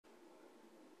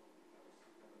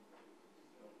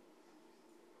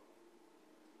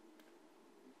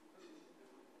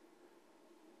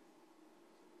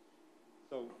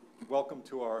welcome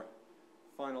to our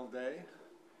final day.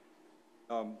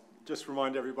 Just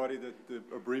remind everybody that the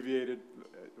abbreviated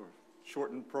or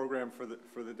shortened program for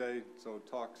the day, so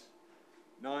talks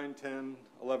 9, 10,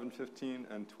 11:15,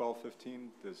 and 12:15.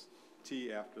 There's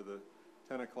tea after the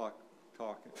 10 o'clock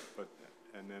talk,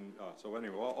 and then so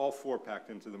anyway, all four packed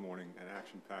into the morning and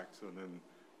action packed, so then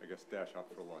I guess dash out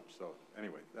for lunch. So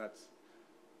anyway, that's,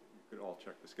 you could all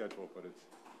check the schedule, but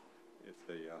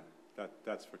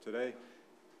that's for today.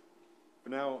 For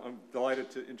now, I'm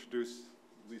delighted to introduce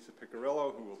Lisa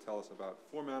PICCIRILLO, who will tell us about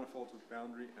four manifolds with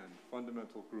boundary and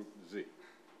fundamental group Z.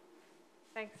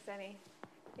 Thanks, Denny.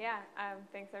 Yeah,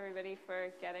 thanks everybody for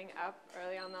getting up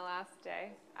early on the last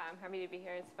day. I'm happy to be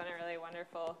here. It's been a really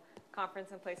wonderful conference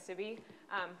and place to be.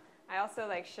 I also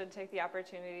should take the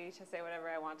opportunity to say whatever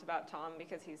I want about Tom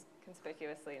because he's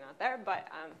conspicuously not there, but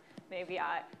maybe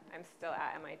I'm still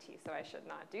at MIT, so I should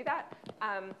not do that.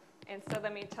 And so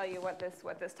let me tell you what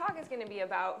this talk is going to be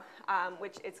about,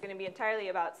 which it's going to be entirely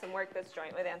about some work that's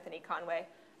joint with Anthony Conway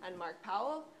and Mark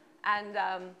Powell. And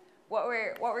what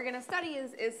we're going to study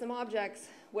is some objects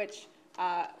which,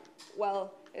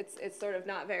 well, it's sort of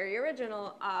not very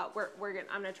original. I'm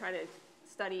going to try to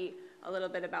study a little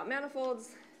bit about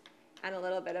manifolds and a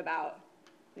little bit about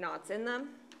knots in them.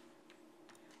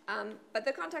 But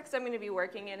the context I'm going to be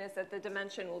working in is that the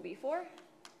dimension will be 4.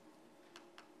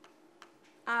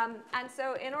 And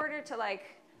so in order to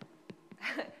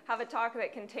have a talk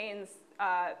that contains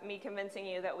me convincing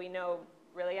you that we know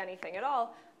really anything at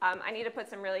all, I need to put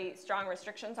some really strong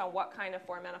restrictions on what kind of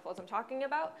four manifolds I'm talking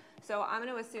about. So I'm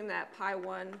going to assume that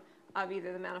pi1 of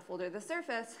either the manifold or the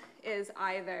surface is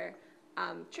either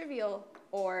trivial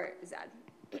or Z.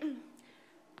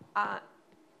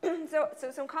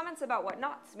 So some comments about what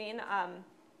knots mean.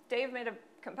 Dave made a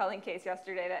compelling case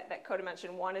yesterday that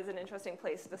codimension 1 is an interesting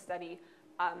place to study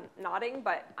knotting,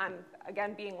 but I'm,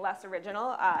 again, being less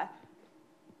original.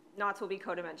 Knots will be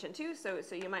codimension 2, so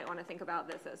you might want to think about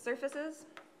this as surfaces.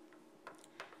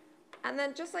 And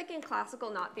then just like in classical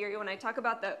knot theory, when I talk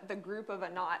about the group of a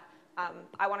knot,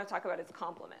 I want to talk about its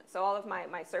complement. So all of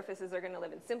my surfaces are going to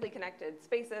live in simply connected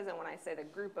spaces, and when I say the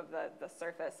group of the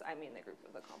surface, I mean the group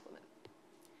of the complement.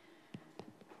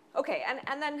 Okay,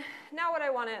 and then now what I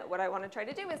want to try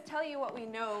to do is tell you what we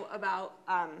know about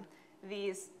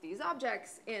these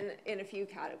objects in a few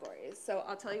categories. So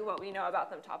I'll tell you what we know about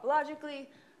them topologically,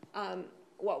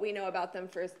 what we know about them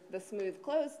for the smooth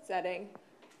closed setting,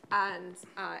 and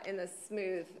in the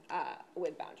smooth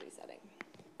with boundary setting.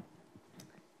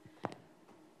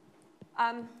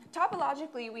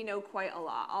 Topologically, we know quite a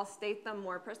lot. I'll state them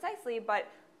more precisely, but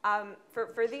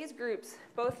for these groups,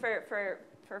 both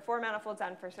for four manifolds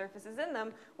and for surfaces in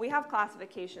them, we have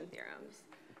classification theorems.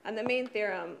 And the main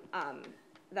theorem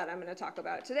that I'm going to talk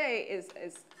about today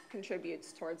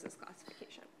contributes towards this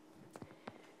classification.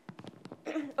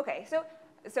 Okay,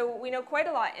 so we know quite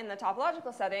a lot in the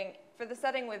topological setting. For the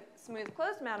setting with smooth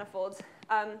closed manifolds,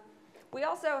 we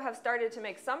also have started to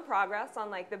make some progress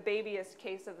on the babyest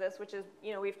case of this, which is,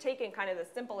 we've taken kind of the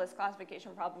simplest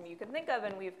classification problem you can think of,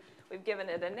 and we've given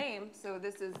it a name. So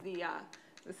this is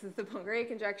the Poincare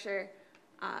conjecture.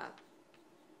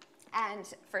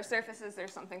 And for surfaces,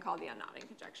 there's something called the unknotting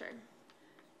conjecture.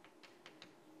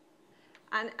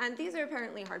 And these are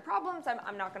apparently hard problems.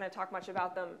 I'm not going to talk much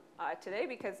about them today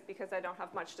because I don't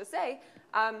have much to say.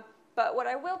 But what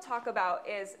I will talk about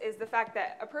is the fact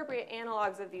that appropriate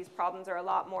analogs of these problems are a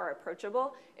lot more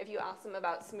approachable if you ask them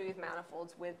about smooth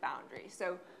manifolds with boundary.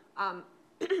 So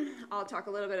I'll talk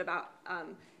a little bit about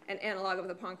an analog of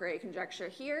the Poincare conjecture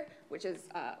here, which is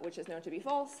known to be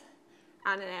false,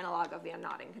 and an analog of the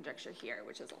unknotting conjecture here,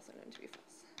 which is also known to be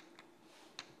false.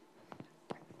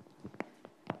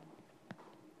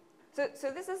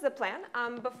 So this is the plan.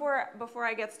 Before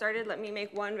I get started, let me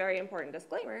make one very important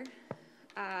disclaimer,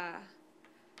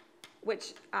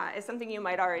 which is something you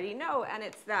might already know, and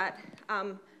it's that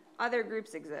other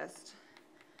groups exist.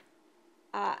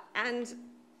 And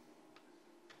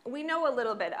we know a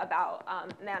little bit about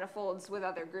manifolds with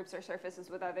other groups or surfaces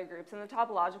with other groups. In the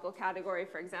topological category,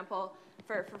 for example,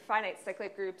 for finite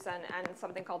cyclic groups and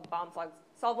something called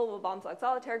solvable Baum's-Log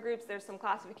solitaire groups, there's some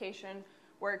classification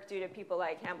work due to people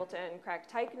like Hambleton, Craig,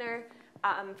 Teichner.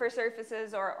 For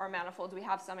surfaces or manifolds, we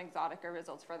have some exotica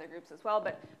results for other groups as well,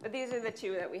 but these are the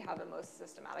two that we have the most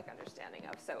systematic understanding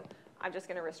of. So I'm just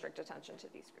going to restrict attention to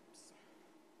these groups.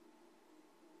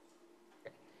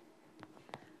 Great.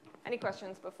 Any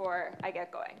questions before I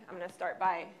get going? I'm going to start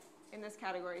by, in this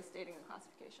category, stating the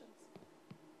classifications.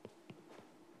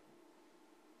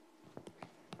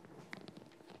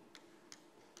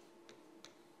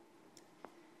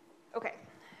 Okay.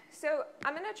 So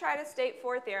I'm going to try to state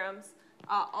 4 theorems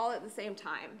all at the same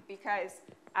time because,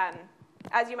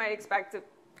 as you might expect, the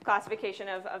classification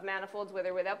of manifolds with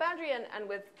or without boundary and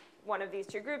with one of these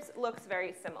two groups looks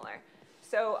very similar.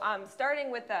 So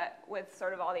starting with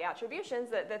sort of all the attributions,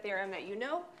 the theorem that you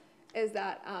know is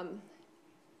that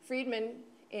Friedman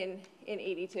in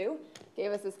 82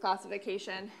 gave us this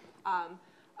classification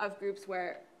of groups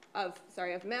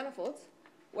of manifolds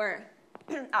where,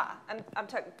 I'm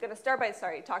going to start by,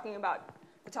 talking about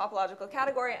the topological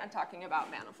category and talking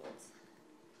about manifolds.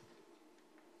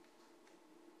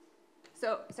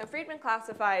 So Friedman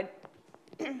classified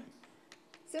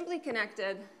simply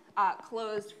connected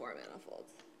closed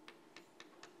four-manifolds.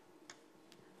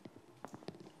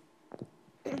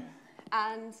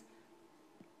 And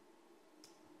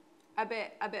a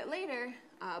bit later,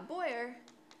 Boyer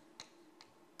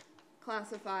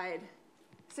classified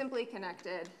simply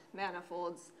connected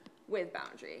manifolds with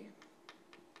boundary.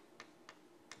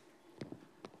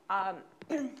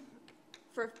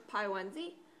 For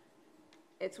Pi1z,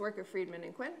 it's work of Friedman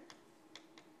and Quinn.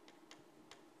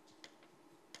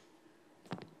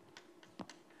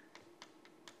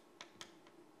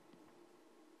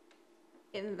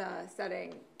 In the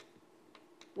setting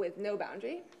with no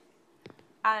boundary.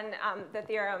 And the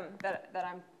theorem that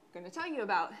I'm going to tell you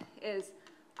about is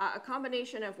a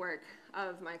combination of work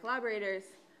of my collaborators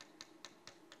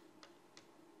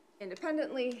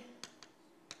independently,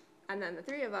 and then the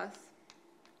three of us.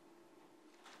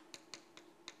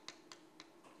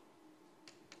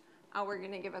 We're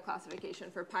going to give a classification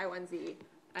for Pi1z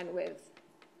and with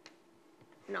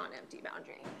non-empty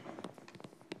boundary.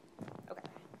 Okay.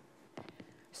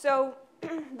 So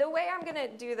the way I'm going to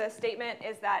do the statement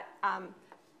is that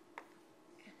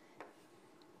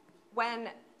when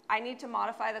I need to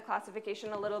modify the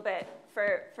classification a little bit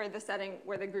for the setting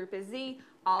where the group is Z,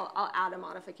 I'll add a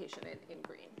modification in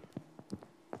green.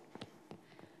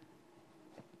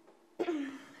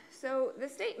 So the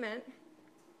statement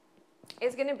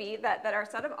is going to be that our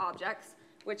set of objects,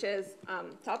 which is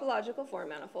topological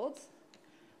four-manifolds,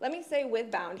 let me say with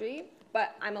boundary,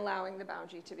 but I'm allowing the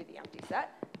boundary to be the empty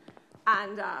set,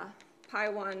 and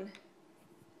Pi1G,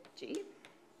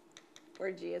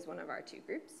 where G is one of our two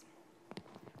groups.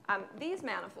 These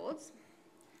manifolds,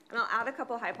 and I'll add a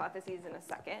couple hypotheses in a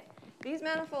second, these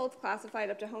manifolds classified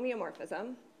up to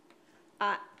homeomorphism,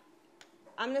 I'm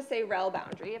going to say rel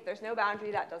boundary. If there's no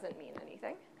boundary, that doesn't mean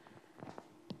anything.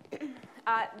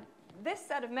 This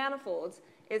set of manifolds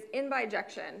is in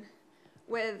bijection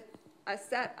with a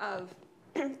set of,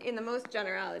 in the most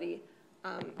generality,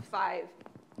 5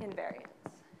 invariants.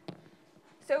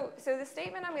 So the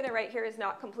statement I'm going to write here is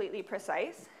not completely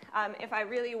precise. If I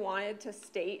really wanted to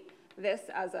state this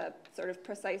as a sort of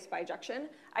precise bijection,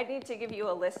 I'd need to give you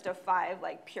a list of 5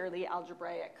 like purely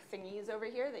algebraic thingies over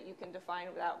here that you can define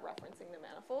without referencing the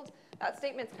manifolds. That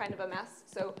statement's kind of a mess.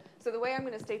 So the way I'm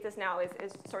going to state this now is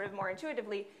sort of more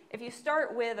intuitively. If you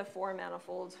start with a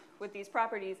four-manifold with these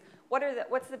properties, what are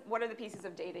the pieces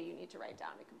of data you need to write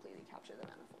down to completely capture the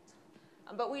manifolds?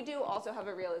 But we do also have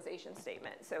a realization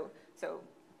statement. So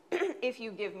if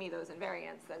you give me those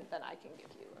invariants, then I can give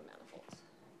you a manifold.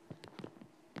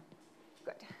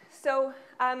 Good. So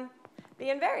the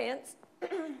invariants,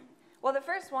 well, the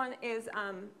first one is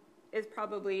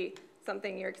probably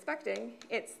something you're expecting.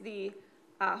 It's the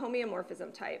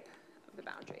homeomorphism type of the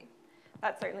boundary.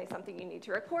 That's certainly something you need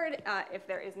to record. If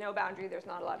there is no boundary, there's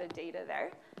not a lot of data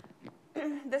there.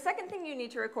 The second thing you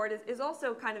need to record is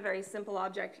also kind of very simple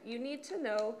object. You need to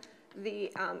know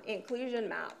the inclusion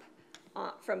map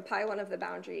from Pi1 of the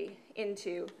boundary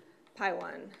into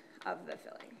Pi1 of the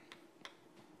filling.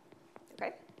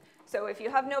 Okay? So if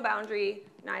you have no boundary,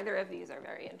 neither of these are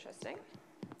very interesting.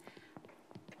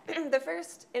 The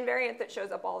first invariant that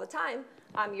shows up all the time,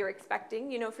 you're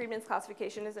expecting, you know Friedman's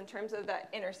classification is in terms of the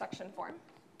intersection form.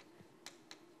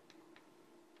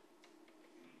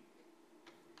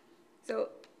 So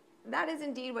that is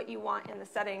indeed what you want in the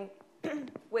setting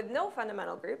with no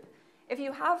fundamental group. If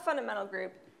you have fundamental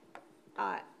group,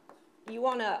 you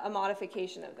want a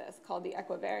modification of this called the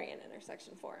equivariant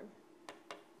intersection form,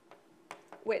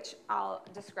 which I'll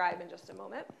describe in just a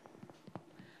moment.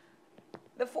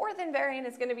 The fourth invariant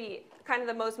is going to be kind of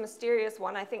the most mysterious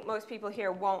one. I think most people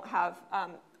here won't have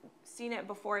seen it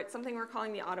before. It's something we're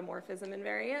calling the automorphism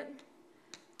invariant.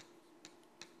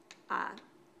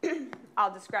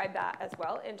 I'll describe that as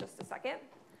well in just a second.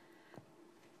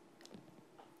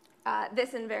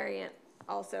 This invariant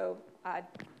also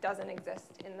doesn't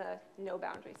exist in the no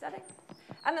boundary setting.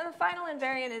 And then the final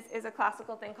invariant is a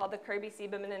classical thing called the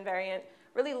Kirby-Sieberman invariant.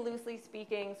 Really loosely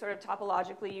speaking, sort of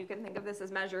topologically, you can think of this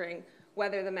as measuring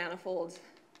whether the manifold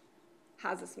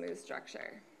has a smooth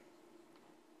structure.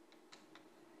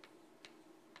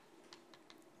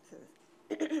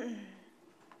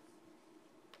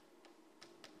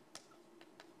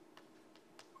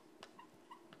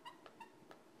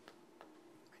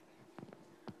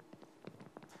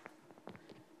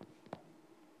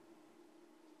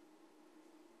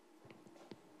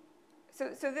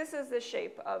 So this is the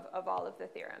shape of all of the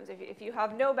theorems. If you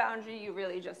have no boundary, you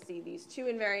really just see these two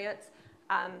invariants.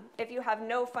 If you have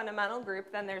no fundamental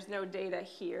group, then there's no data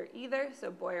here either.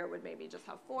 So Boyer would maybe just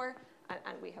have 4,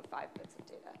 and we have 5 bits of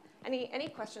data. Any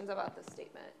questions about this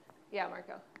statement? Yeah,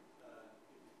 Marco? The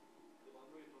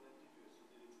boundary is not empty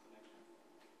to associate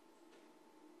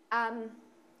its connection.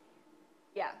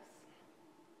 Yes.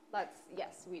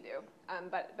 Yes, we do.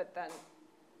 But then,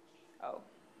 oh.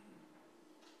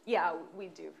 Yeah, we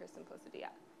do for simplicity, yeah.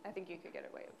 I think you could get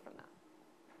away from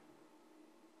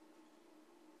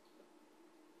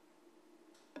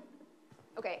that.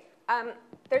 Okay,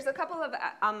 there's a couple of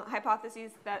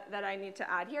hypotheses that I need to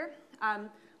add here.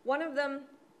 One of them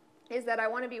is that I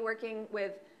want to be working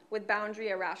with boundary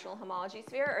a rational homology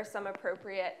sphere or some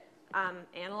appropriate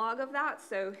analog of that.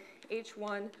 So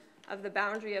H1 of the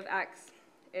boundary of X,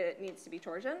 it needs to be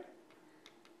torsion.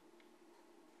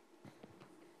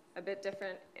 A bit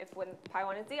different if when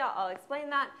pi1 is Z, I'll explain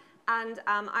that. And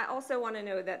I also want to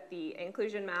know that the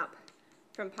inclusion map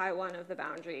from pi1 of the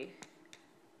boundary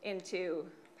into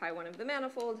pi1 of the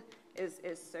manifold is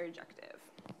surjective.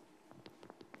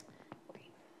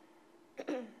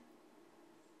 Okay.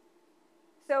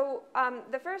 So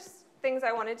the first things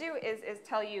I want to do is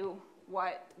tell you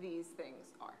what these things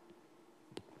are.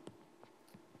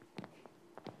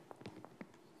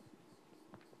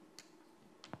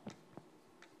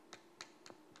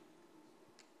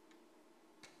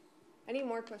 Any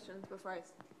more questions before I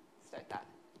start that?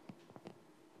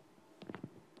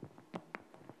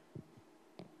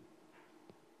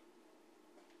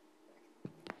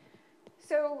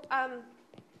 So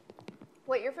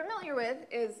what you're familiar with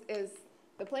is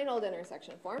the plain old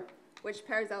intersection form, which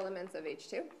pairs elements of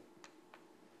H2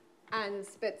 and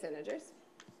spits integers.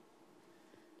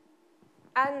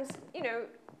 And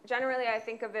generally I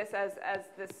think of this as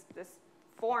this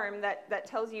form that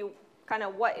tells you kind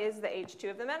of what is the H2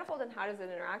 of the manifold and how does it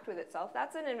interact with itself.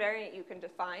 That's an invariant you can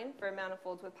define for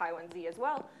manifolds with pi1z as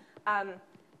well.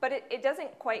 But it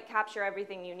doesn't quite capture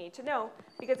everything you need to know,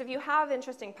 because if you have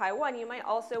interesting pi1, you might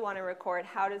also want to record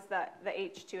how does the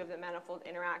H2 of the manifold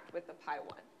interact with the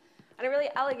pi1. And a really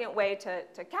elegant way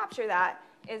to capture that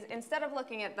is instead of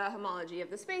looking at the homology of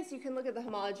the space, you can look at the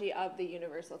homology of the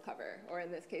universal cover, or in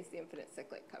this case, the infinite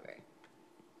cyclic cover.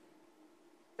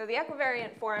 So the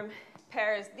equivariant form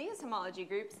pairs these homology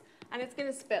groups, and it's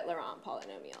going to spit Laurent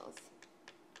polynomials.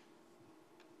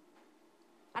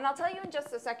 And I'll tell you in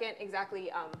just a second exactly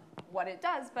what it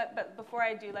does, but before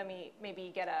I do, let me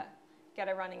maybe get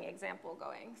a running example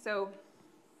going. So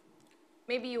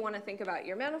maybe you want to think about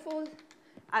your manifold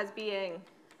as being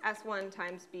S1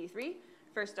 times B3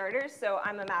 for starters. So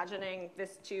I'm imagining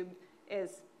this tube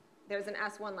is, there's an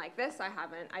S1 like this. I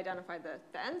haven't identified the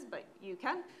ends, but you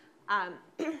can.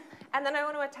 And then I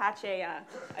want to attach a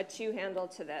 2 handle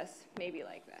to this, maybe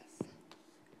like this.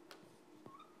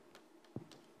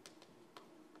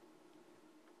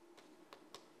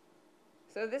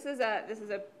 So this is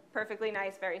a perfectly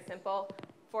nice, very simple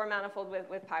 4-manifold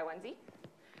with pi1z.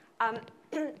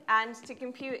 And to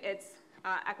compute its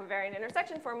equivariant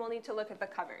intersection form, we'll need to look at the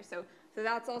cover. So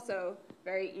that's also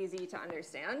very easy to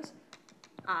understand.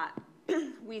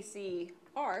 We see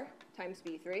R times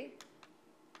B3.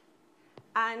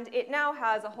 And it now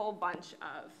has a whole bunch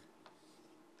of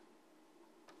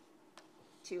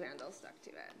 2 handles stuck to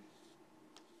it.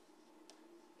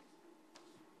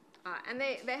 And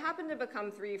they happen to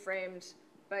become 3-framed,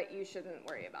 but you shouldn't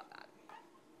worry about that.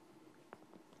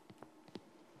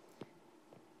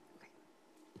 Okay.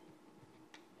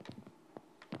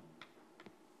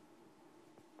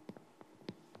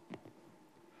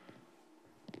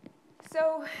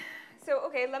 So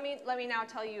okay, let me now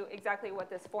tell you exactly what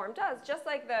this form does. Just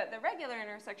like the regular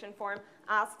intersection form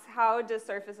asks how do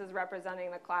surfaces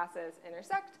representing the classes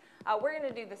intersect, we're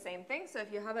going to do the same thing. So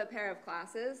if you have a pair of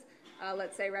classes,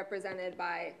 let's say represented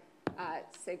by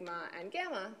sigma and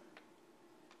gamma,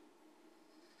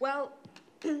 well,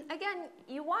 again,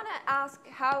 you want to ask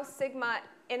how sigma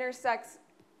intersects,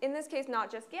 in this case,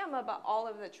 not just gamma, but all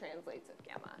of the translates of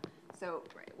gamma. So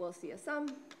right, we'll see a sum.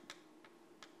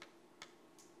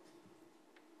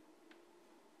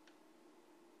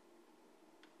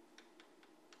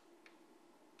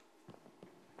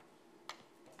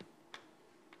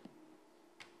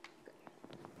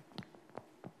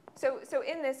 So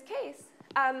in this case,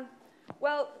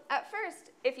 Well, at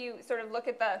first, if you sort of look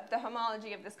at the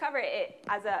homology of this cover,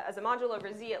 as a module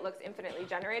over Z, it looks infinitely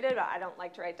generated. I don't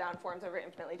like to write down forms over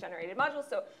infinitely generated modules.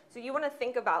 So you want to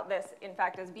think about this, in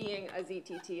fact, as being a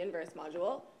ZTT inverse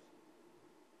module.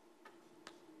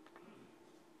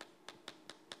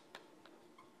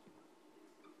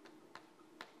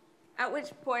 At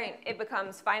which point it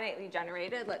becomes finitely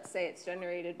generated. Let's say it's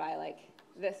generated by like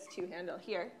this two handle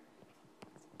here.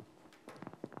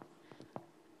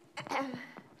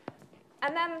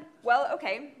 And then, well,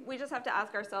 okay, we just have to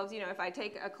ask ourselves, if I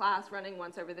take a class running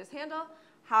once over this handle,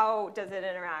 how does it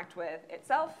interact with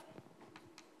itself?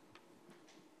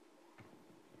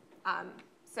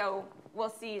 So we'll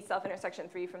see self-intersection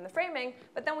 3 from the framing,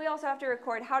 but then we also have to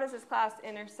record how does this class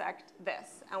intersect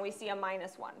this? And we see a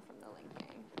 -1 from the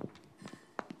linking.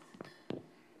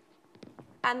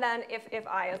 And then if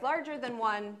I is larger than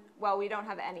 1, well, we don't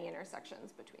have any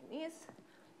intersections between these.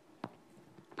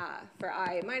 For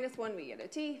I -1, we get a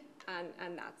T,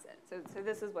 and that's it. So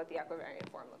this is what the equivariant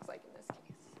form looks like in this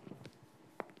case.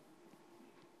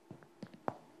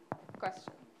 Questions?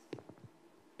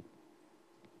 Is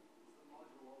the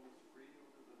module always free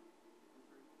over the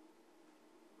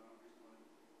boundaries not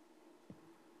empty?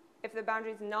 If the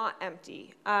boundary is not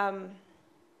empty,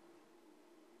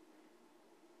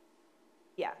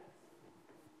 yeah.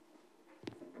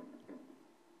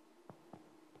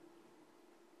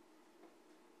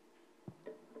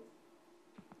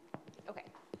 Okay.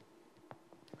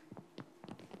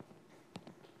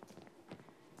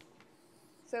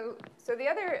 So the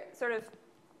other sort of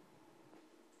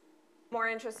more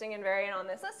interesting invariant on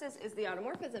this list is the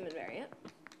automorphism invariant.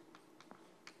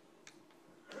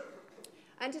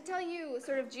 And to tell you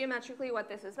sort of geometrically what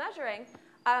this is measuring,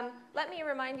 let me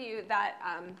remind you that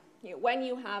when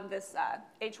you have this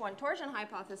H1 torsion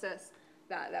hypothesis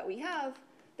that we have,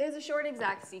 there's a short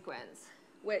exact sequence,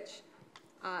 which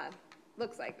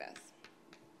looks like this.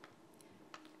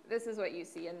 This is what you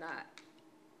see in that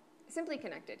simply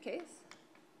connected case.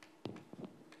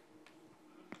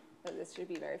 So this should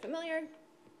be very familiar.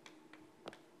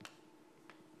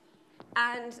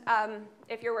 And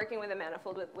if you're working with a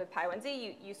manifold with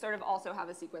Pi1Z, you sort of also have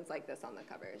a sequence like this on the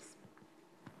covers.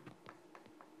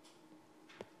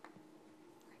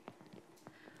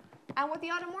 And what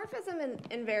the automorphism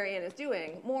invariant is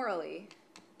doing, morally,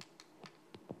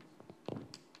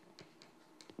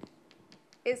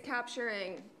 is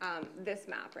capturing this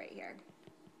map right here.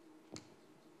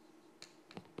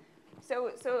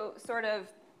 So sort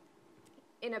of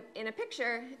in a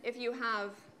picture, if you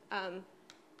have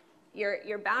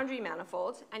your boundary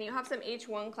manifold and you have some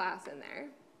H1 class in there,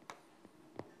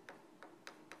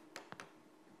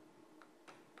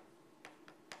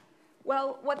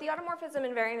 well, what the automorphism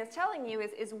invariant is telling you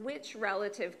is which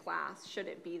relative class should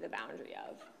it be the boundary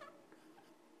of.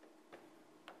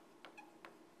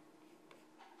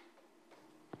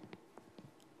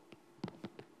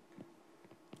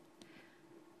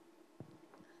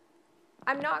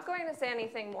 I'm not going to say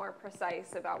anything more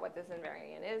precise about what this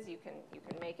invariant is. You can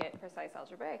make it precise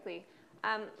algebraically.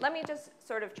 Let me just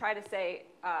sort of try to say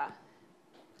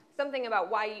something about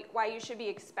why you should be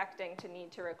expecting to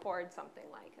need to record something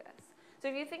like this. So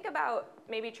if you think about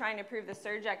maybe trying to prove the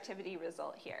surge activity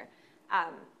result here,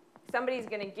 somebody's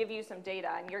going to give you some data,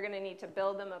 and you're going to need to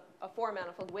build them a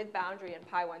four-manifold with boundary and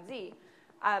Pi1Z.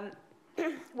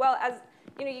 Well, as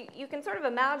you can sort of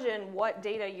imagine what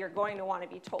data you're going to want to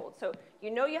be told. So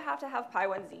you have to have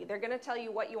Pi1Z. They're going to tell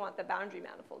you what you want the boundary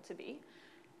manifold to be.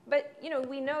 But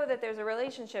we know that there's a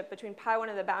relationship between Pi1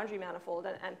 of the boundary manifold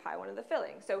and Pi1 of the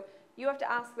filling. So you have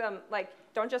to ask them, like,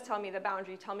 don't just tell me the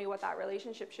boundary, tell me what that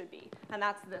relationship should be. And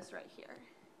that's this right here.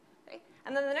 Okay?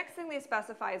 And then the next thing they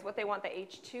specify is what they want the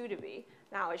H2 to be.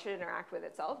 Now it should interact with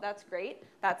itself. That's great.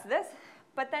 That's this.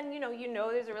 But then you know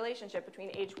there's a relationship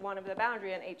between H1 of the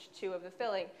boundary and H2 of the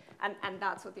filling, and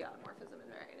that's what the automorphism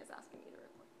invariant is asking you to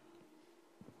report.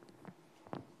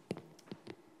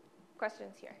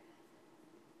 Questions here?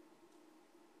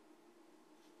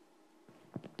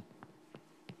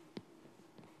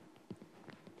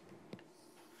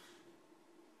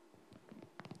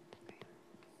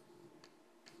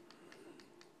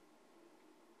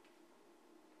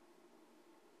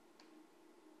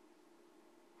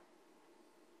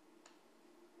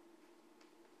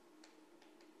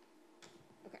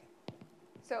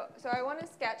 So I want to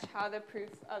sketch how the proof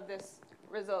of this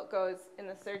result goes in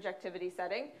the surge activity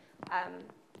setting.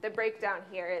 The breakdown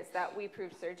here is that we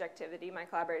proved surge activity. My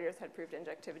collaborators had proved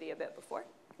injectivity a bit before.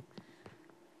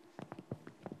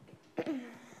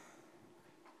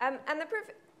 And the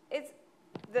proof is,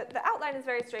 the outline outline is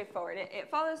very straightforward. It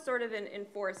follows sort of in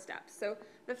 4 steps. So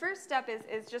the first step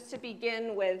is just to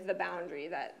begin with the boundary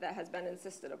that has been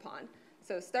insisted upon.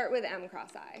 So start with M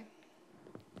cross I.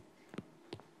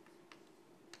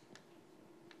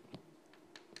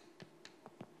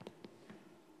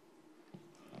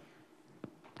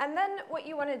 And then what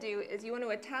you want to do is you want to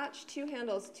attach 2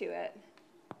 handles to it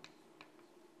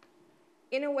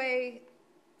in a way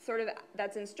sort of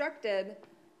that's instructed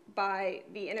by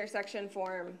the intersection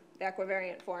form, the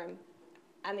equivariant form,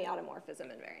 and the automorphism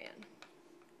invariant.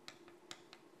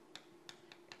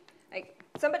 Like,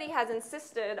 somebody has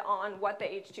insisted on what the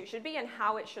H2 should be and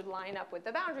how it should line up with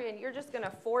the boundary, and you're just going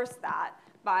to force that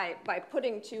by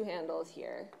putting 2 handles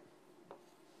here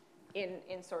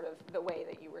in sort of the way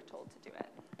that you were told to do it.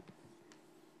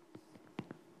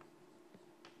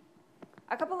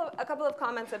 A couple of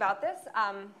comments about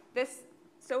this.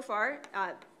 So far,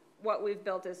 what we've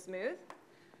built is smooth.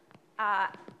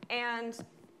 And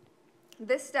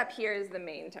this step here is the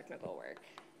main technical work.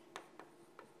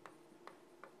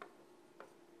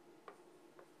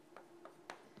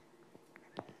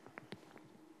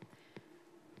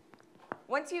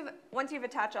 Once you've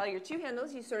attached all your 2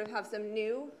 handles, you sort of have some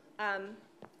new M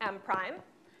prime.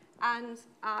 And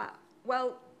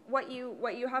well, what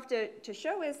you have to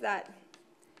show is that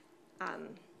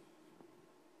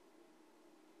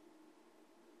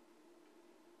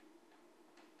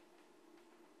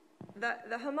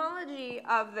the homology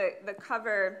of the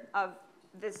cover of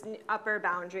this upper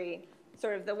boundary,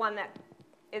 sort of the one that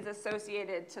is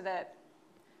associated to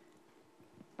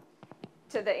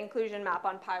the inclusion map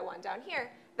on pi1 down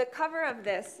here, the cover of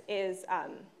this is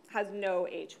has no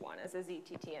H1 as a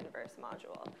ZTT inverse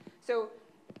module. So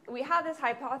we have this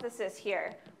hypothesis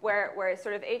here where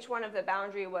sort of H1 of the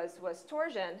boundary was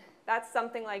torsion. That's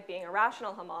something like being a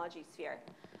rational homology sphere.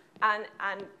 And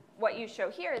what you show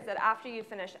here is that after you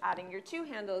finish adding your 2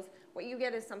 handles, what you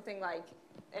get is something like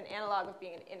an analog of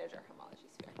being an integer homology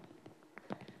sphere.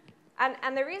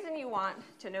 And the reason you want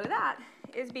to know that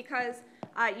is because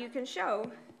you can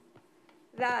show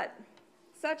that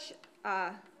such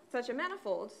a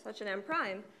manifold, such an M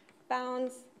prime,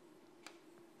 bounds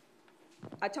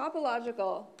a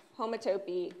topological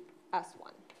homotopy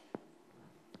S1.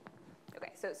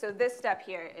 Okay, so this step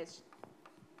here is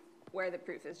where the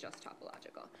proof is just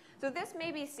topological. So this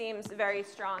maybe seems very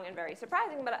strong and very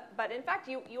surprising, but in fact,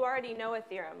 you already know a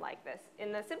theorem like this.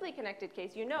 In the simply connected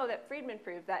case, you know that Friedman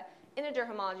proved that integer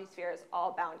homology spheres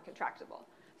all bound contractible.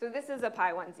 So this is a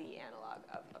pi1z analog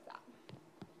of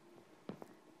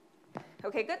that.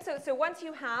 Okay, good. So once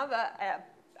you have a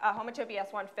homotopy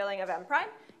S1 filling of M prime,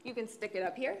 you can stick it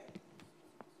up here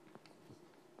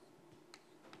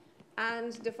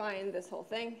and define this whole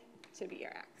thing to be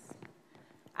your X.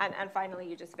 And finally,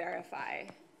 you just verify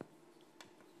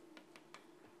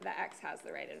that X has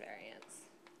the right invariance.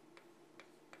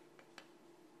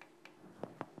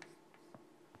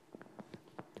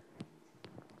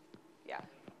 Yeah.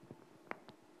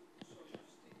 So you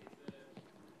stated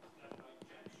that by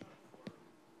injection for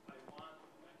pi1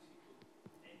 of X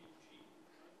equal any G,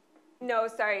 right? No,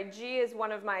 sorry. G is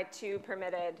one of my 2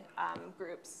 permitted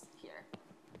groups here.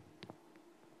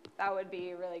 That would be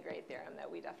a really great theorem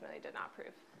that we definitely did not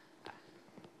prove.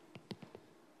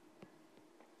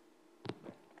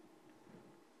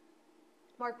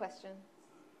 More questions?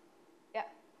 Yeah.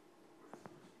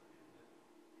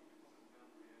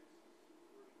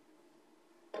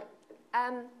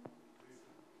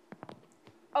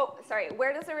 Oh, sorry.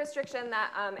 Where does the restriction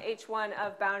that H1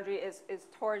 of boundary is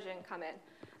torsion come in?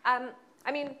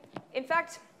 I mean, in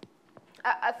fact,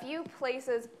 a few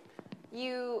places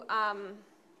you,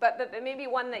 but maybe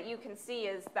one that you can see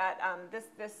is that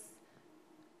this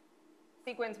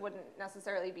sequence wouldn't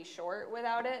necessarily be short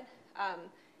without it.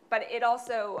 But it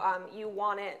also, you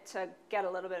want it to get a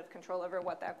little bit of control over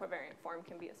what the equivariant form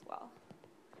can be as well.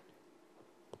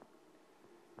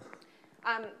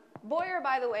 Boyer,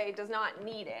 by the way, does not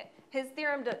need it. His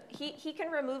theorem, he can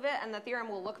remove it, and the theorem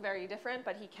will look very different,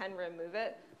 but he can remove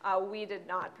it. We did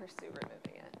not pursue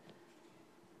removing it.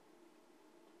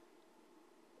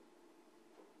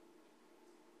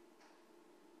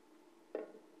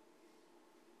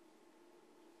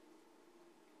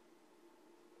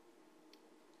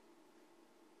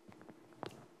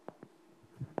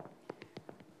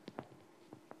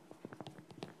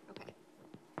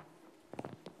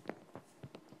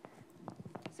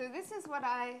 So this is what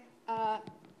I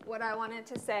wanted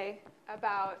to say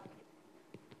about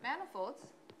manifolds.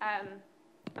 I'm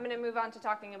going to move on to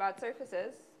talking about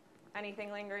surfaces.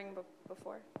 Anything lingering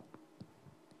before?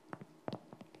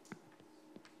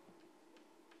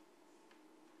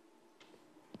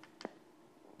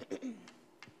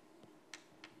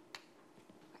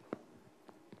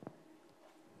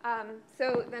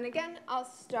 So then again, I'll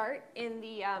start in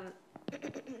the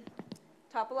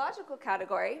topological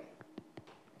category.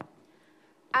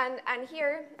 And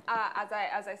here, as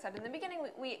I said in the beginning,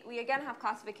 we again have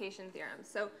classification theorems.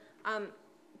 So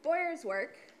Boyer's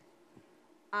work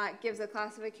gives a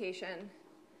classification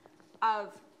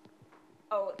of,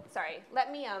 oh, sorry,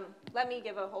 let me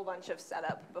give a whole bunch of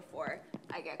setup before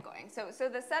I get going. So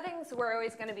the settings we're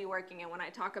always going to be working in when I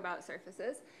talk about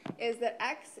surfaces is that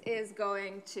X is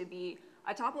going to be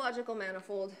a topological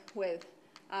manifold with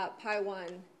pi1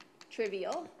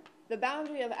 trivial. The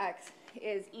boundary of X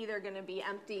is either going to be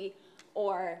empty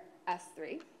or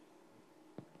S3.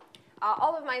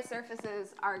 All of my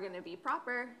surfaces are going to be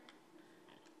proper.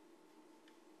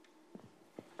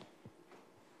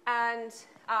 And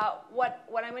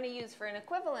what I'm going to use for an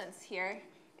equivalence here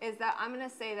is that I'm going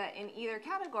to say that in either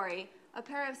category, a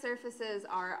pair of surfaces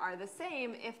are the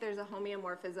same if there's a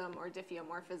homeomorphism or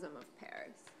diffeomorphism of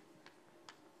pairs.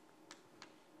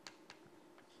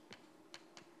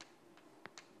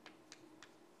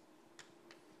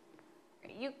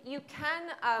 You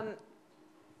can,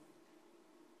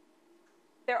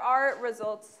 there are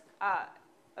results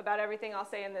about everything I'll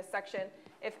say in this section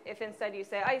if instead you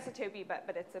say isotopy,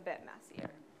 but it's a bit messier.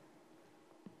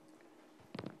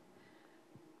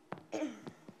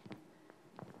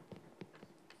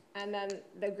 And then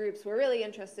the groups we're really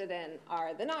interested in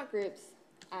are the not groups.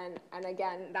 And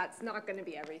again, that's not going to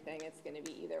be everything. It's going to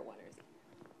be either one or Z.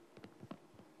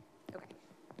 OK.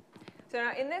 So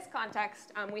now in this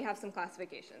context, we have some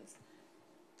classifications.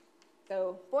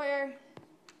 So Boyer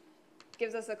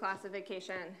gives us a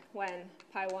classification when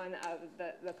pi1 of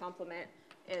the complement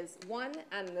is 1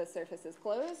 and the surface is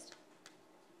closed.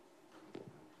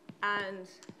 And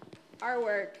our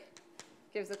work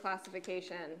gives a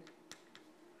classification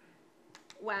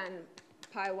when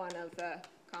pi1 of the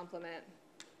complement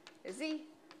is Z,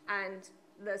 and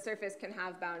the surface can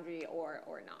have boundary or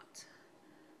not.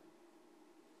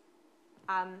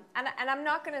 And I'm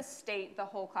not going to state the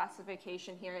whole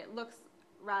classification here. It looks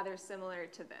rather similar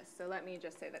to this. So let me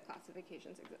just say that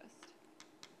classifications exist.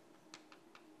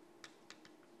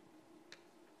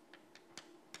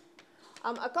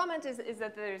 A comment is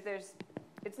that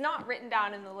it's not written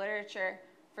down in the literature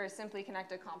for simply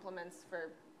connected complements for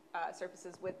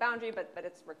surfaces with boundary, but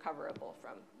it's recoverable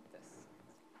from this.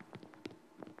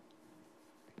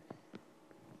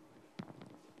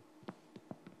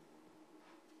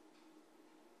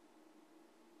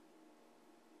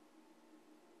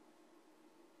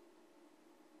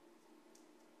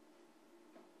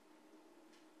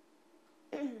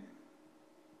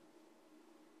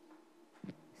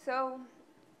 So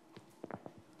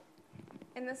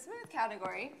in the smooth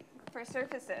category for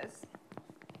surfaces,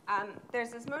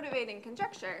 there's this motivating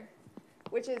conjecture,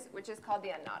 which is called the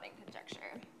unknotting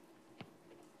conjecture.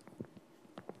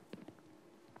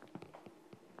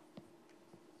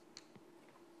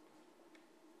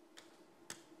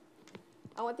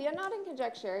 And what the unknotting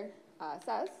conjecture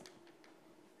says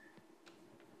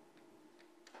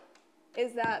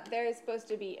is that there is supposed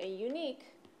to be a unique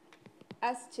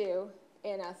S2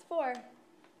 in S4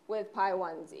 with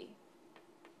pi1Z.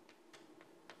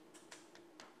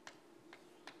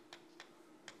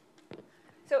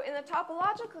 So in the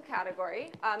topological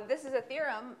category, this is a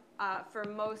theorem for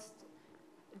most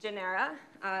genera.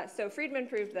 So Friedman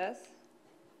proved this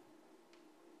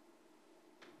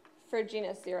for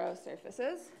genus 0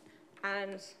 surfaces.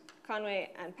 And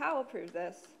Conway and Powell proved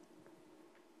this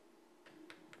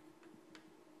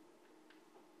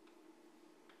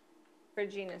for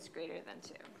genus greater than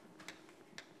 2.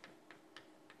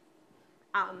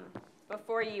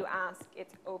 Before you ask,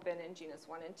 it's open in genus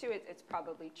 1 and 2. It's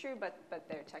probably true, but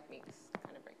their techniques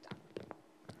kind of break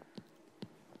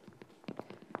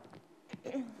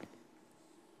down.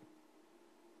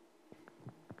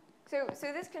 So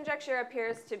this conjecture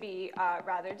appears to be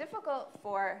rather difficult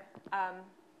for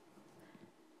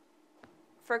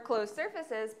closed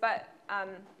surfaces, but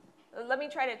let me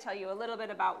try to tell you a little bit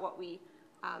about what we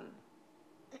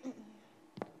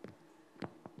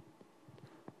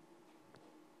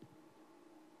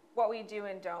do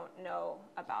and don't know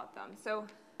about them. So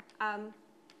and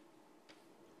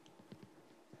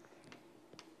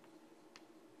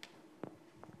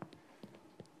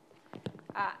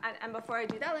before I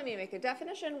do that, let me make a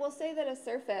definition. We'll say that a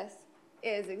surface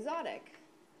is exotic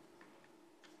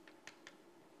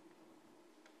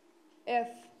if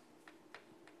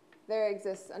there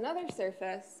exists another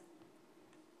surface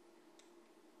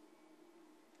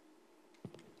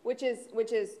which is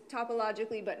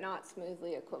topologically but not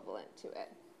smoothly equivalent to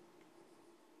it.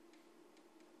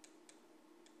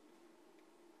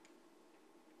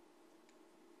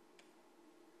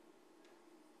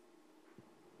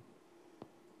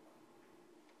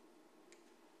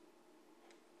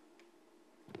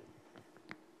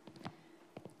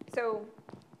 So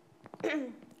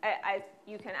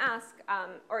you can ask,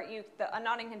 the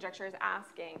unknotting conjecture is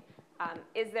asking,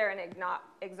 is there an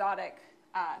exotic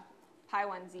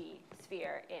pi1z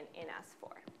sphere in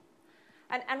S4?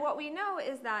 And what we know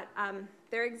is that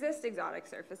there exist exotic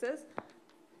surfaces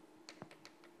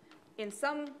in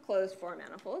some closed Four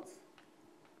manifolds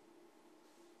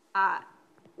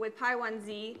with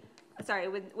pi1z, sorry,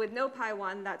 with no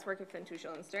pi1, that's work of Finn,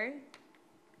 Tuchel, and Stern.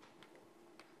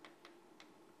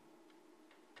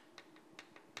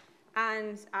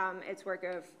 And it's work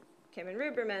of Kim and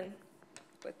Ruberman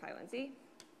with pi1z.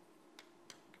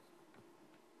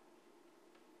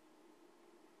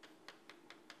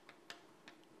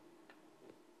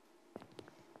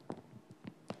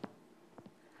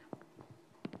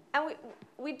 And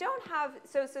we don't have,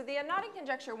 so the unknotting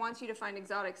conjecture wants you to find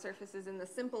exotic surfaces in the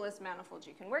simplest manifolds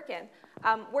you can work in.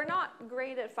 We're not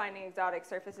great at finding exotic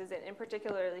surfaces in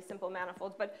particularly simple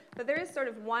manifolds, but there is sort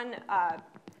of one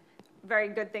very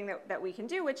good thing that we can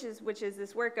do, which is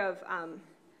this work of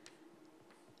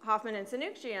Hoffman and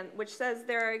Sanuccian, which says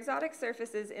there are exotic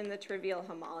surfaces in the trivial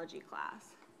homology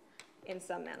class in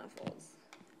some manifolds.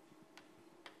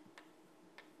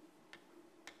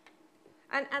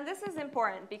 And this is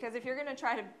important because if you're going to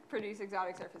try to produce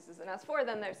exotic surfaces in S4,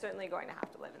 then they're certainly going to have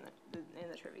to live in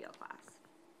the trivial class.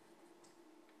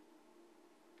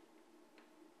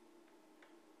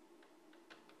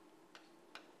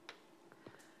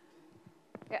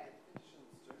 Yeah.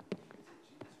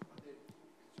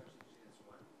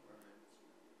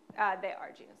 They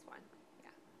are genus 1.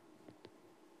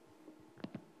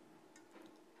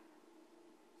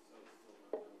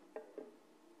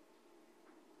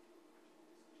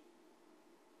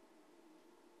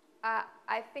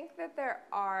 I think that there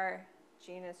are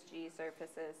genus G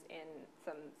surfaces in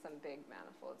some big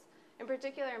manifolds. In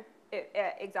particular,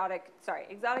 exotic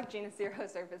genus 0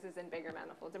 surfaces in bigger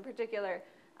manifolds. In particular,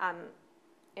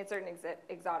 in certain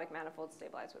exotic manifolds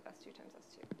stabilized with S2 times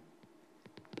S2.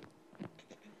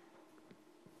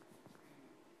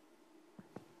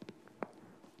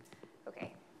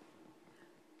 Okay.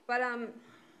 But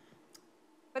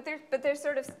there's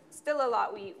sort of still a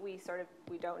lot we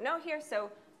don't know here. So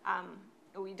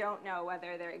we don't know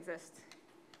whether there exists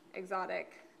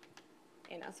exotic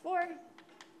in S4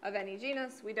 of any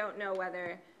genus. We don't know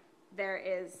whether there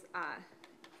is,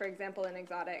 for example, an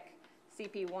exotic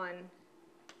CP1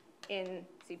 in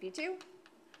CP2.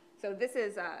 So this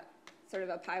is sort of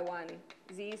a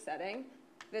pi1z setting.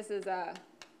 This is a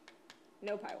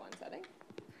no pi1 setting.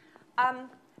 And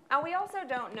we also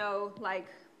don't know, like,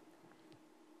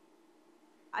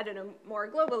 I don't know, more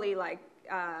globally, like,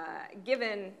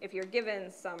 if you're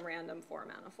given some random Four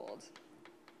manifold,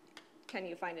 can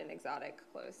you find an exotic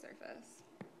closed surface?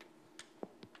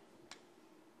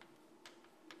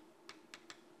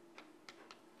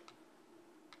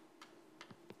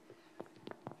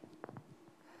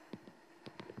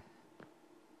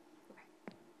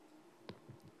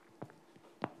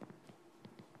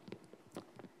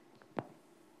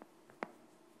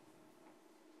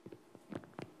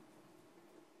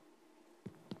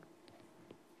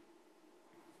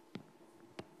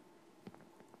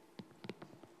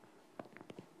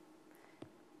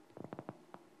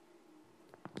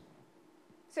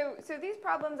 So these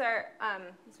problems are,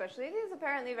 especially these,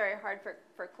 apparently very hard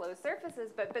for closed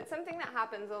surfaces, but something that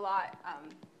happens a lot,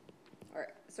 or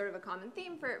sort of a common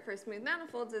theme for smooth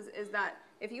manifolds is that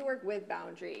if you work with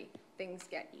boundary, things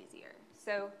get easier.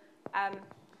 So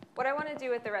what I want to do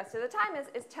with the rest of the time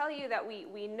is tell you that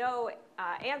we know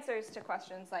answers to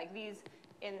questions like these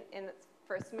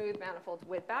for smooth manifolds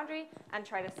with boundary, and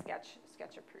try to sketch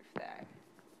a proof there.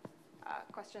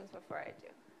 Questions before I do?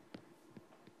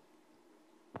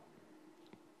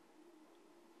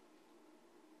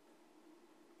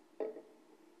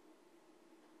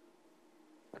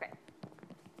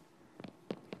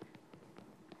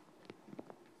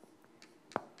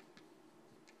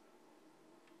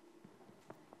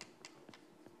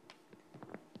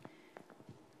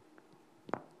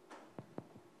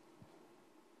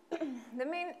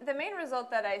 The main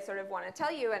result that I sort of want to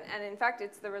tell you, and in fact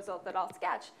it's the result that I'll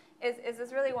sketch, is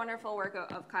this really wonderful work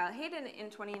of Kyle Hayden in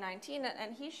 2019,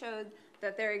 and he showed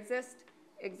that there exist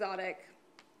exotic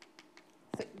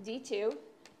D2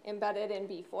 embedded in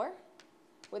B4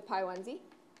 with pi1z.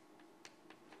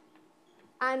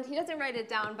 And he doesn't write it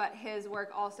down, but his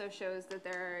work also shows that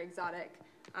there are exotic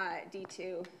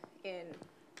D2 in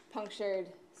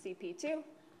punctured CP2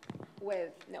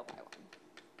 with no pi1.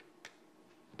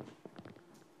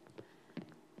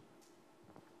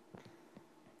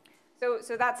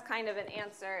 So that's kind of an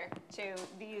answer to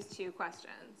these two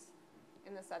questions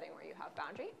in the setting where you have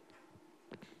boundary.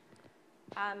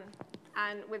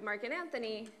 And with Mark and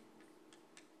Anthony,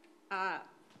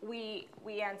 we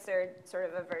answered sort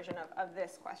of a version of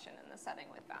this question in the setting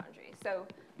with boundary. So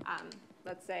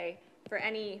let's say for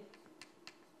any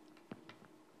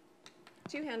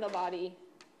two-handle body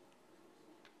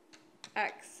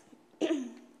X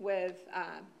with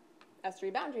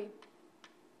S3 boundary,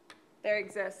 there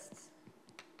exists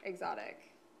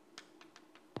exotic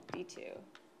D2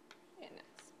 in X.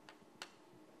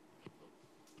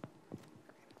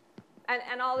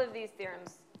 And all of these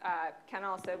theorems can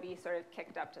also be sort of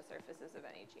kicked up to surfaces of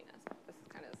any genus. This is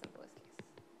kind of the simplest case.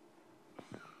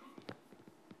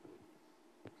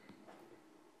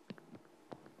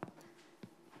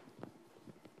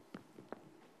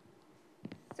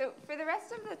 So for the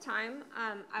rest of the time,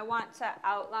 I want to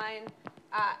outline,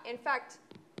 in fact,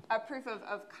 a proof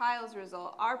of Kyle's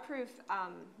result. Our proof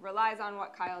relies on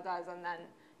what Kyle does, and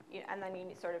then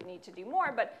you sort of need to do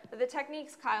more. But the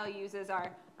techniques Kyle uses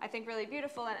are, I think, really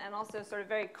beautiful and also sort of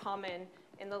very common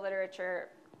in the literature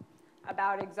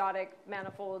about exotic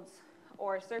manifolds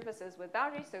or surfaces with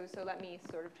boundaries. So let me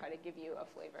sort of try to give you a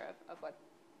flavor of what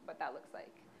that looks like.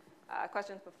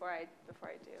 Questions before I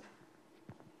do?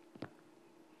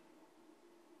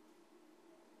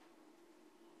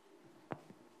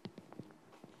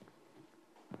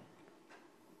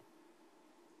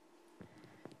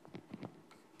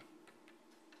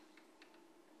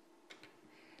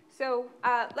 So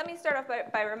let me start off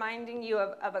by reminding you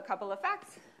of a couple of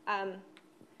facts.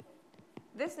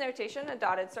 This notation, a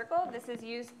dotted circle, this is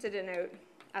used to denote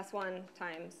S1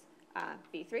 times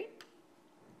B3.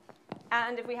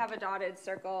 And if we have a dotted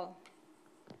circle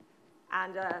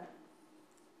and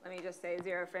let me just say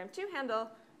 0 frame 2 handle,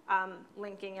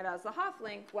 linking it as the Hopf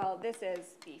link, well, this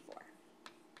is B4.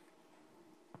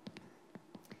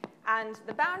 And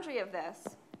the boundary of this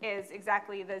is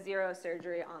exactly the 0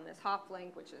 surgery on this Hopf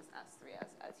link, which is S3,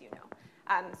 as you know.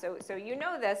 So you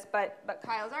know this, but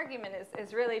Kyle's argument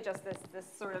is really just this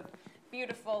sort of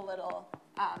beautiful little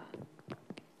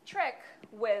trick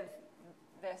with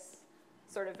this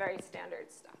sort of very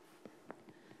standard stuff.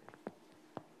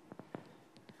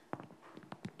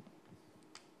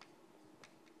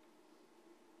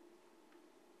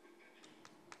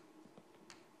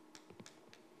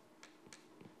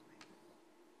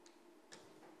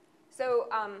 So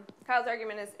Kyle's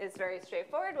argument is very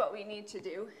straightforward. What we need to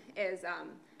do is,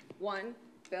 one,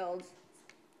 build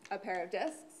a pair of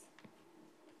disks.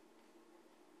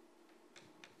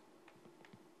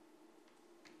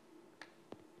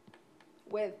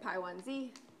 With pi1z.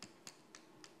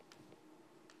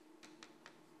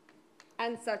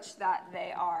 And such that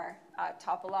they are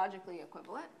topologically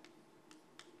equivalent.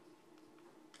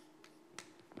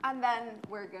 And then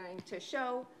we're going to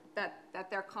show that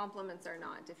their complements are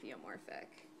not diffeomorphic.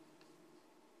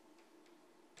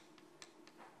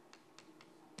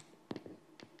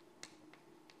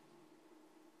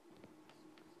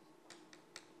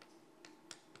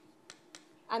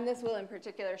 And this will in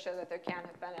particular show that there can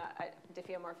have been a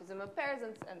diffeomorphism of pairs,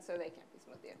 and so they can't be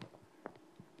smoothly equivalent.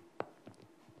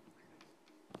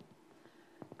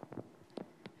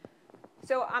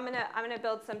 So I'm gonna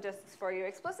build some disks for you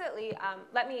explicitly.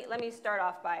 Let me start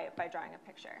off by drawing a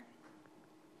picture.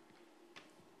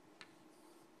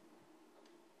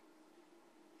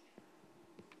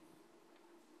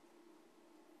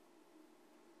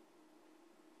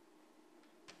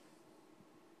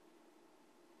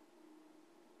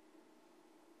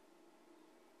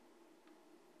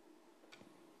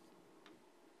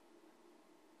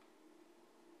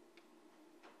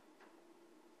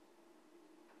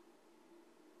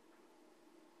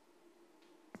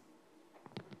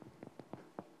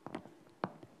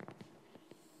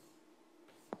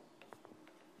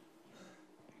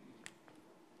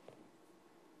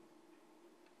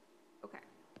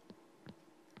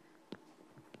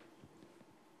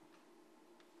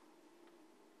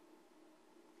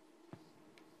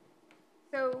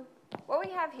 So what we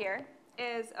have here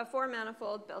is a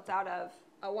four-manifold built out of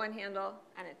a one-handle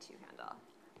and a two-handle.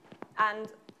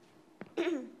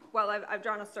 And well, I've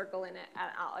drawn a circle in it,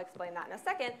 and I'll explain that in a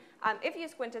second. If you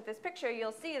squint at this picture,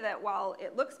 you'll see that while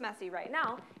it looks messy right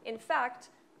now, in fact,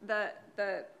 the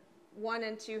one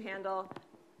and two handle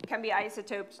can be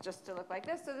isotoped just to look like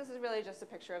this. So this is really just a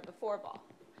picture of the four ball.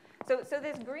 So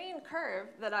this green curve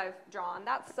that I've drawn,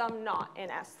 that's some knot in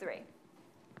S3.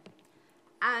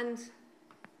 And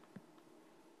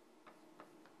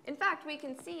in fact, we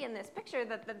can see in this picture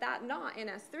that knot in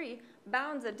S3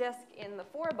 bounds a disk in the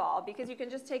four ball, because you can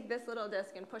just take this little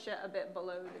disk and push it a bit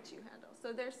below the two handles.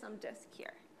 So there's some disk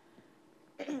here.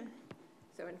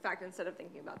 So in fact, instead of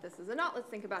thinking about this as a knot, let's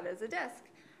think about it as a disk.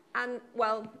 And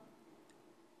well,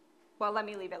 well, let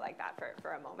me leave it like that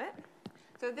for a moment.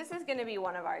 So this is going to be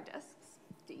one of our disks,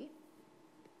 D.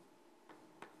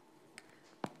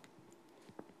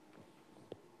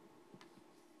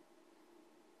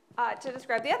 To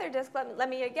describe the other disk, let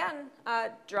me again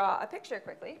draw a picture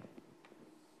quickly.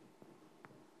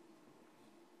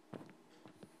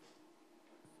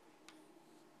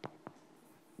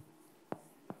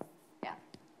 Yeah.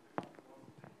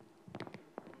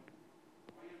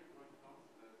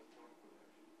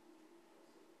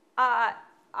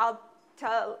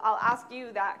 I'll ask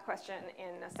you that question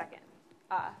in a second.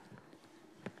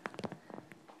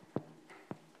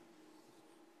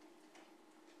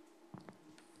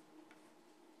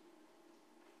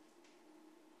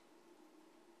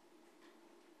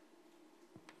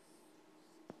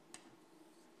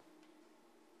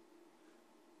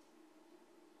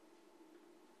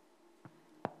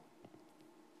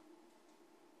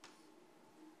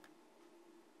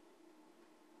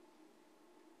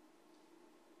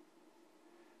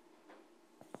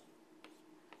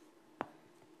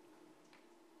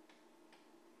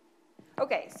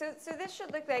 Okay, so this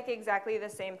should look like exactly the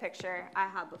same picture I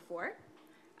had before.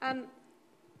 And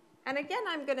again,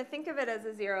 I'm going to think of it as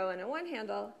a 0 and a 1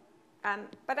 handle,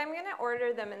 but I'm going to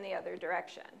order them in the other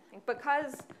direction.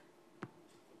 Because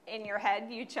in your head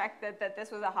you checked that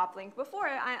this was a hop link before,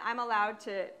 I'm allowed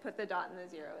to put the dot and the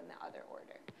 0 in the other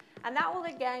order. And that will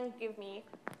again give me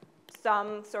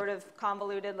some sort of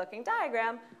convoluted looking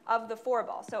diagram of the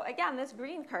 4-ball. So again, this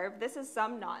green curve, this is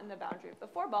some knot in the boundary of the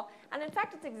 4-ball. And in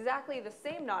fact, it's exactly the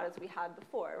same knot as we had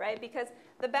before, right? Because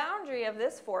the boundary of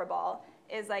this 4-ball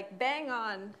is like bang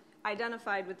on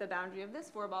identified with the boundary of this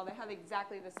 4-ball. They have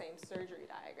exactly the same surgery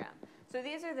diagram. So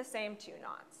these are the same two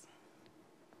knots.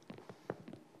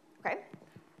 Okay?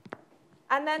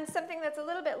 And then something that's a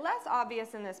little bit less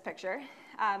obvious in this picture,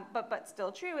 but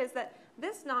still true, is that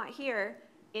this knot here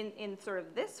in sort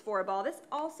of this 4-ball, this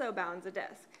also bounds a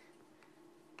disk.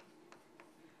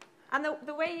 And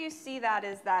the way you see that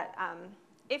is that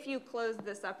if you close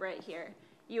this up right here,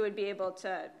 you would be able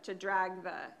to drag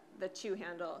the 2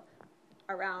 handle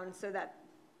around so that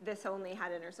this only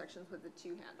had intersections with the 2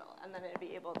 handle, and then it'd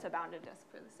be able to bound a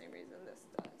disk for the same reason this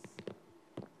does.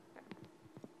 Okay.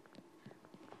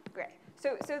 Great.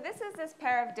 So this is this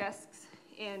pair of disks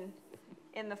in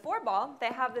the 4-ball.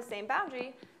 They have the same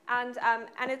boundary, and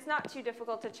it's not too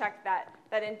difficult to check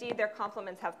that indeed their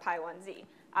complements have pi1z.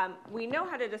 We know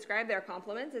how to describe their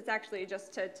complements. It's actually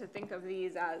just to think of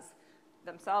these as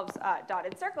themselves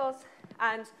dotted circles.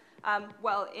 And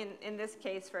well, in this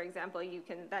case, for example, you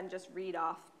can then just read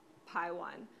off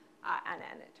pi1, and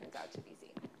it turns out to be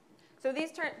z. So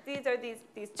these are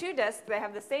these 2 disks. They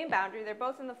have the same boundary. They're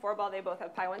both in the 4-ball. They both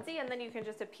have pi1z. And then you can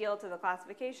just appeal to the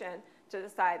classification to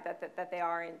decide that they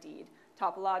are indeed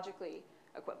topologically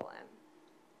equivalent.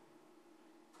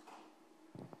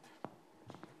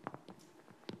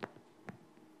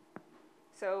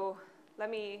 So let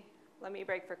me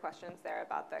break for questions there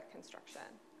about the construction.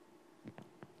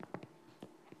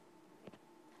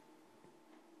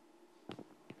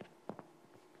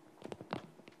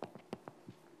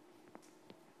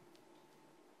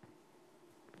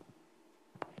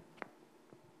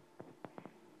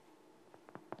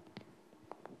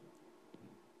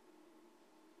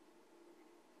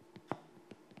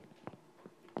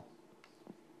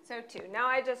 So 2. Now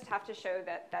I just have to show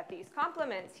that these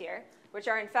complements here, which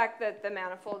are in fact the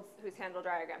manifolds whose handle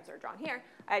diagrams are drawn here,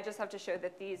 I just have to show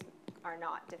that these are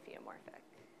not diffeomorphic.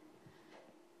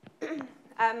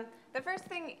 The first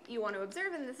thing you want to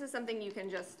observe, and this is something you can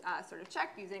just sort of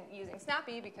check using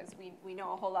Snappy, because we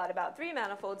know a whole lot about 3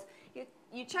 manifolds,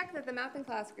 you check that the mapping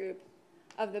class group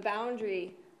of the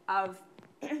boundary of,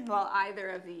 well,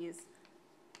 either of these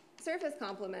surface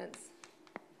complements,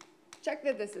 check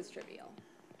that this is trivial.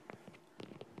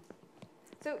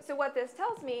 So what this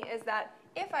tells me is that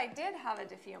if I did have a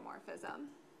diffeomorphism,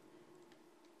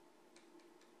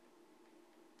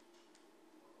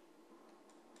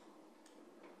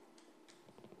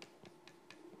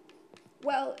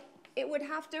 well, it would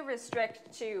have to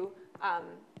restrict to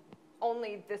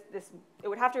only this. It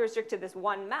would have to restrict to this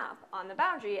one map on the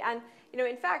boundary. And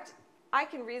in fact, I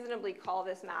can reasonably call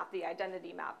this map the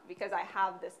identity map because I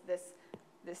have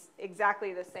this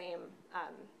exactly the same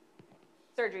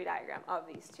surgery diagram of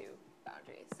these 2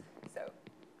 boundaries. So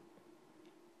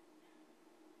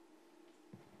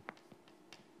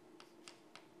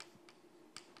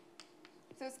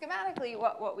schematically,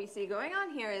 what we see going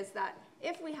on here is that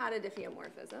if we had a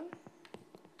diffeomorphism,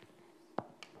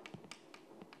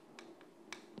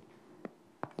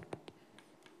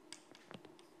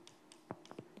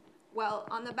 well,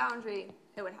 on the boundary,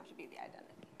 it would have to be the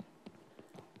identity.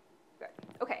 Good.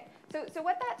 Okay. So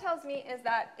what that tells me is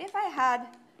that if I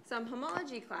had some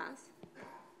homology class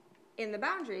in the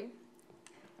boundary,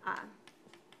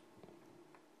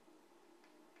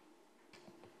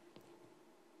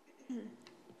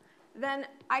 then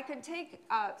I could take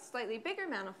slightly bigger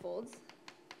manifolds,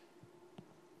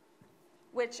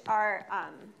 which are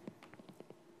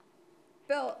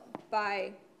built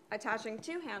by attaching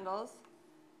two handles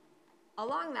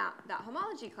along that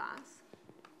homology class.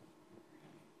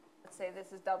 Let's say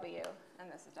this is W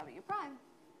and this is W prime.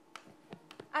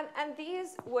 And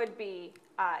these would be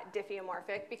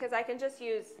diffeomorphic because I can just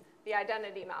use the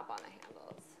identity map on the handles.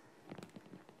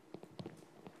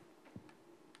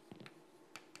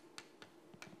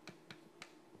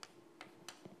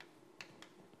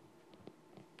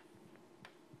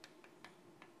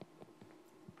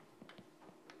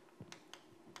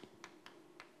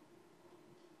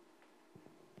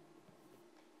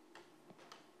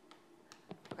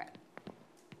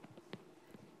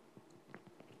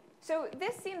 So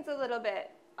this seems a little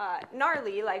bit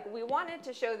gnarly, like we wanted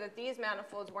to show that these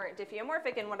manifolds weren't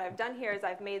diffeomorphic, and what I've done here is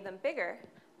I've made them bigger.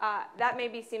 That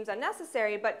maybe seems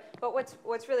unnecessary, but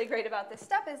what's really great about this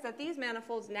step is that these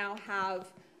manifolds now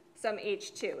have some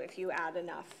H2 if you add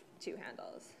enough two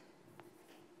handles.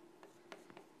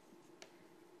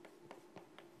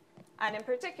 And in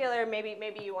particular,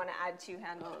 maybe you want to add two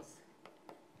handles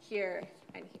here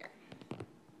and here.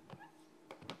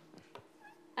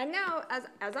 And now,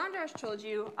 as Andras told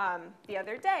you the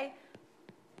other day,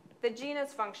 the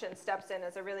genus function steps in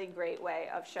as a really great way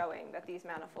of showing that these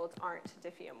manifolds aren't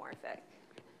diffeomorphic.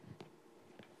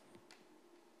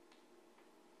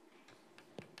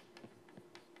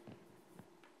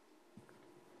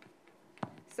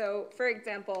 So for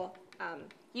example,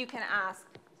 you can ask,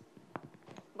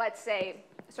 let's say,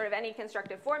 sort of any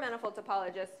constructive four-manifold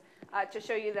topologist to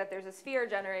show you that there's a sphere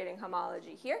generating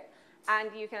homology here.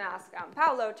 And you can ask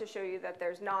Paolo to show you that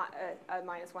there's not a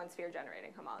 -1 sphere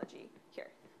generating homology here.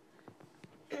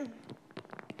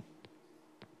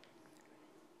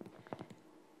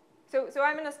 So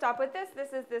I'm going to stop with this.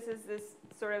 This is this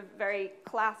sort of very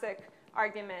classic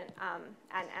argument,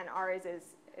 and ours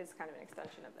is kind of an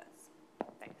extension of this.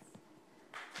 Thanks.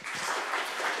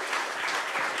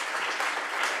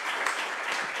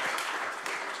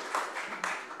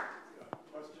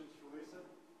 Questions for Lisa?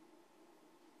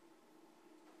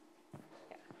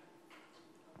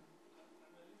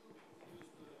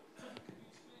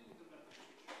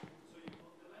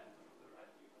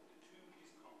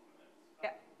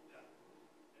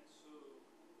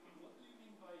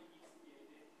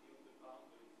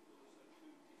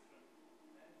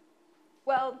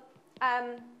 Well,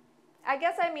 I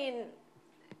guess I mean,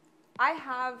 I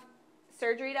have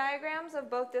surgery diagrams of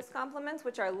both disk complements,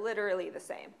 which are literally the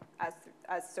same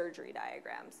as surgery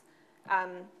diagrams.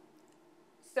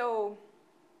 So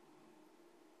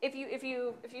if you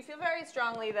feel very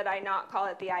strongly that I not call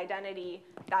it the identity,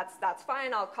 that's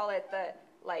fine. I'll call it the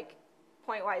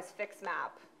pointwise fix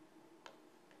map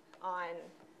on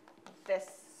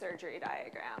this surgery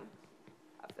diagram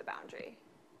of the boundary.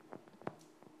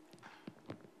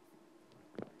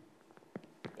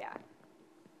 Yeah.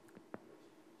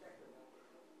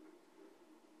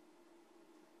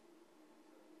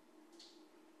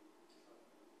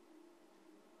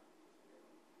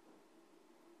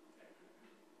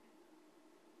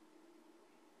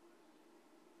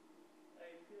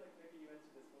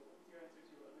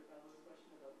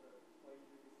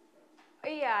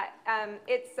 Yeah,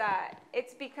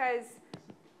 it's because,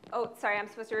 oh, sorry, I'm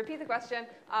supposed to repeat the question.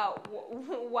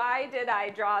 Why did I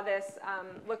draw this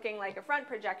looking like a front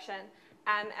projection?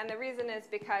 And the reason is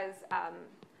because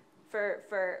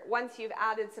for once you've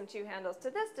added some two handles to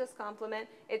this disk complement,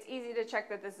 it's easy to check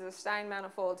that this is a Stein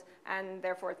manifold, and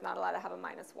therefore it's not allowed to have a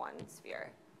 -1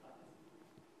 sphere.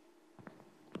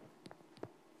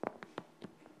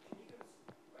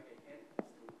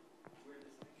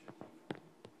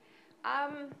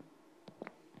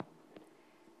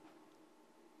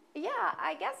 Yeah,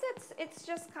 I guess it's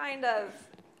just kind of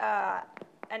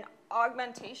an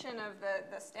augmentation of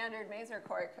the standard maser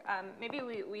cork. Maybe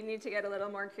we need to get a little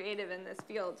more creative in this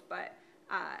field, but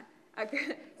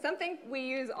something we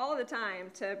use all the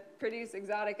time to produce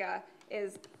exotica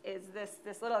is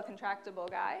this little contractible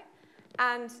guy.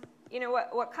 And you know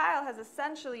what Kyle has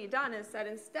essentially done is that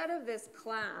instead of this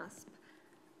clasp,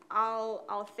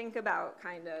 I'll think about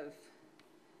kind of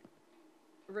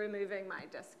removing my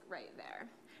disk right there.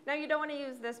 Now you don't want to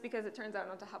use this because it turns out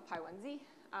not to have pi1z,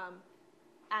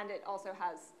 and it also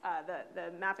has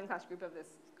the mapping class group of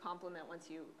this complement once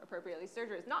you appropriately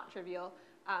surger is not trivial,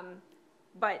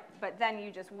 but then you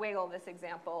just wiggle this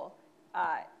example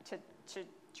to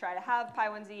try to have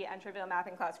pi1z and trivial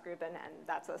mapping class group, and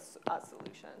that's a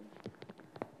solution.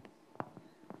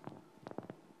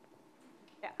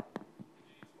 Yeah.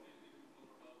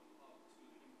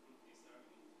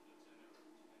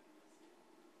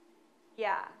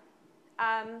 Yeah.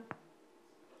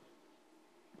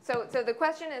 So the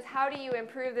question is, how do you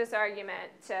improve this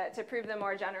argument to prove the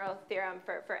more general theorem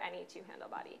for any two-handle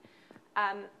body?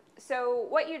 So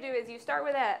what you do is you start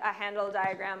with a handle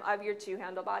diagram of your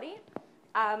two-handle body.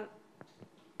 And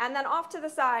then off to the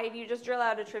side, you just drill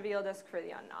out a trivial disk for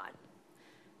the unknot.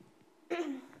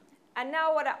 And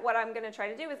now what I'm going to try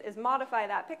to do is modify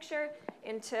that picture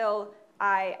until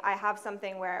I have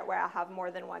something where I have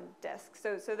more than one disk.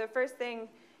 So the first thing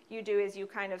you do is you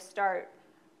kind of start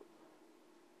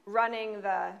running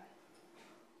the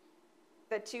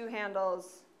two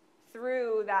handles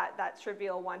through that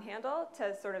trivial one handle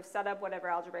to sort of set up whatever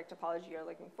algebraic topology you're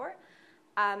looking for.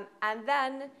 And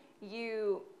then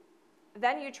you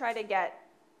try to get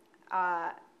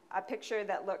a picture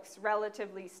that looks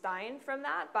relatively Stein from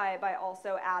that by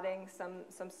also adding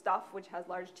some stuff which has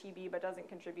large TB but doesn't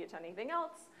contribute to anything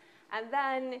else. And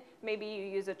then maybe you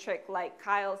use a trick like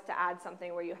Kyle's to add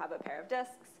something where you have a pair of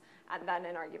disks, and then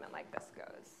an argument like this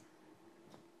goes.